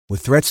With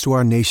threats to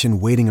our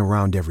nation waiting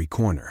around every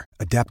corner,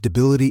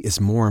 adaptability is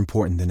more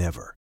important than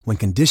ever. When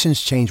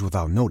conditions change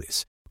without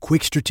notice,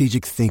 quick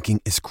strategic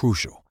thinking is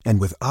crucial.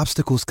 And with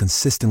obstacles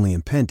consistently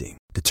impending,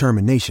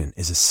 determination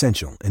is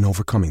essential in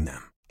overcoming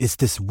them. It's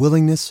this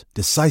willingness,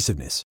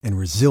 decisiveness, and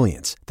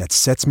resilience that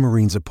sets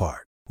Marines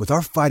apart. With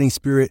our fighting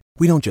spirit,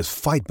 we don't just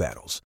fight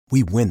battles,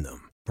 we win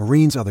them.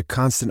 Marines are the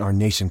constant our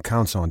nation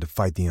counts on to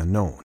fight the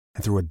unknown.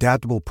 And through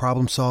adaptable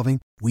problem solving,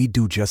 we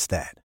do just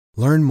that.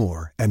 Learn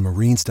more at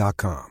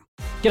marines.com.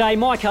 G'day,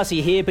 Mike Hussey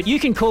here, but you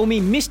can call me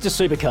Mr.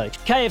 Supercoach.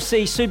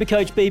 KFC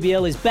Supercoach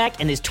BBL is back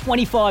and there's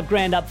 25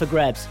 grand up for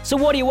grabs. So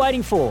what are you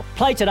waiting for?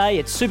 Play today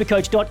at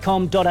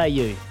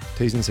supercoach.com.au.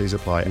 T's and C's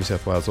apply. New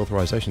South Wales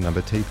authorisation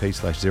number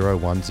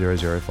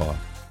TP/01005.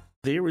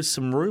 There is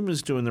some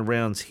rumours doing the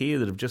rounds here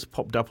that have just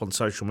popped up on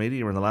social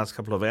media in the last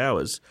couple of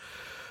hours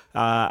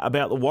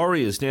about the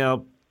Warriors.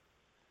 Now,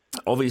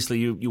 obviously,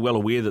 you're well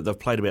aware that they've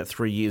played about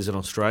 3 years in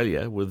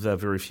Australia with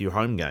very few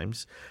home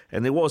games.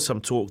 And there was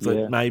some talk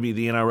that maybe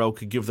the NRL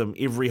could give them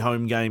every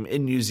home game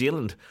in New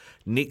Zealand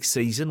next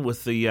season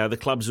with the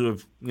clubs who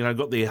have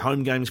got their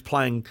home games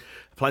playing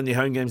their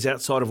home games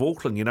outside of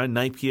Auckland.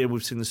 Napier,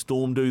 we've seen the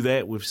Storm do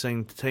that. We've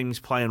seen teams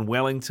play in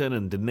Wellington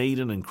and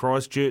Dunedin and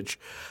Christchurch,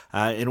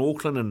 in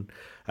Auckland and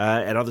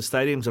at other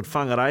stadiums, at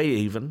Whangarei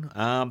even.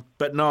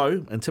 But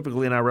no, in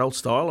typical NRL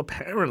style,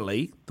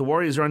 apparently the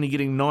Warriors are only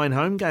getting 9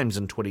 home games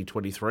in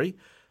 2023.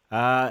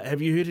 Have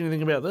you heard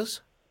anything about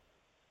this?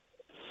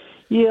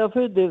 Yeah, I've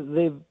heard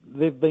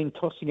they've been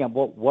tossing up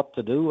what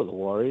to do with the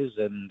Warriors,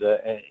 and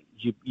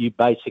you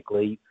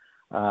basically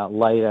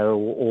laid out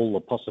all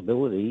the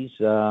possibilities.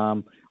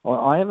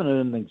 I haven't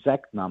heard an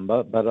exact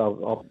number, but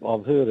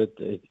I've heard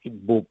it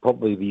will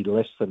probably be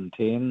less than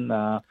 10.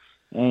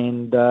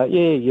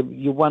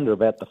 You wonder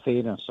about the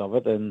fairness of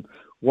it, and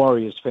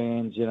Warriors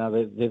fans,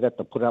 they've had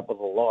to put up with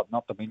a lot,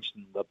 not to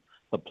mention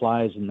the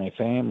players and their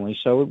families.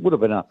 So it would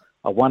have been a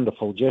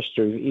wonderful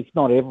gesture, if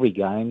not every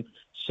game,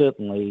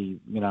 certainly,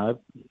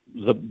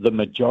 the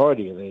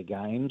majority of their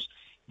games.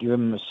 Give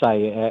them,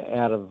 say,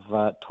 out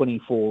of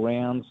 24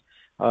 rounds,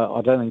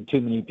 I don't think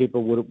too many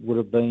people would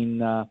have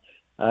been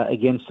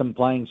against them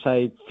playing,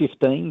 say,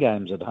 15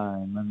 games at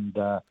home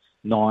and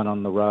 9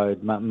 on the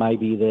road.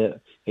 Maybe they're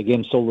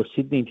against all the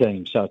Sydney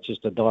teams, so it's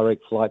just a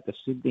direct flight to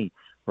Sydney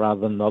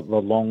rather than the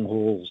long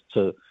hauls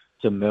to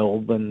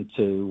Melbourne,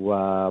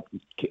 to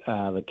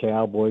the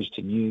Cowboys,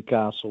 to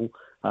Newcastle,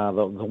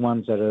 the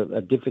ones that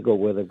are difficult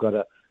where they've got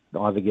to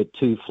either get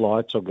 2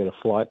 flights or get a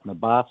flight in a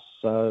bus.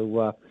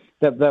 So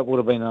that would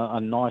have been a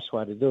nice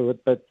way to do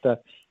it. But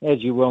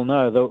as you well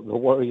know, the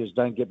Warriors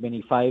don't get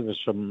many favours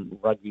from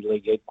rugby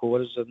league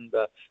headquarters, and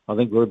I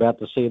think we're about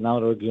to see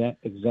another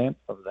example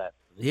of that.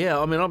 Yeah,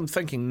 I mean, I'm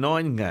thinking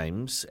 9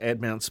 games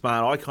at Mount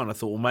Smart. I kind of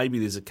thought, well, maybe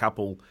there's a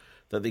couple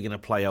that they're going to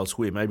play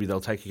elsewhere. Maybe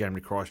they'll take a game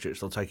to Christchurch,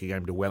 they'll take a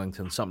game to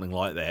Wellington, something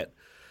like that.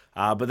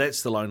 But that's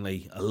still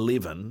only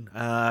 11.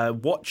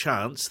 What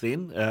chance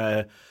then?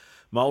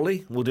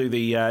 Molly, we'll do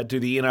the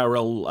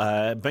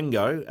NRL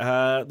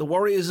bingo. The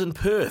Warriors in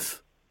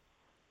Perth.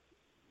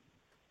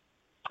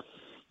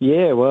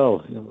 Yeah,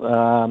 well,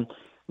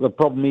 the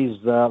problem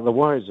is the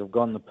Warriors have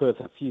gone to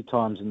Perth a few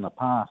times in the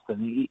past,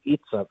 and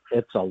it's a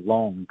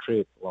long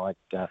trip.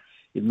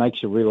 It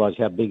makes you realise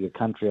how big a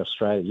country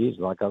Australia is.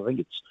 I think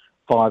it's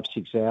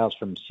 5-6 hours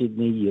from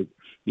Sydney.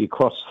 You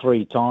cross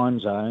 3 time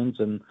zones,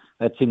 and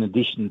that's in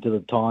addition to the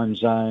time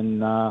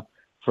zone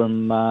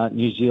from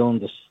New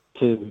Zealand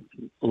to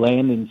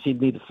land in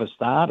Sydney for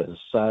starters.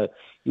 So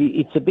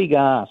it's a big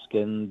ask,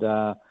 and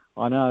I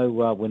know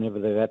whenever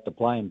they've had to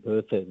play in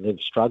Perth, they've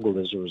struggled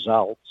as a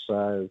result.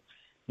 So,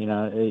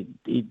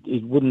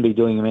 it wouldn't be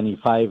doing them any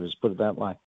favours, put it that way.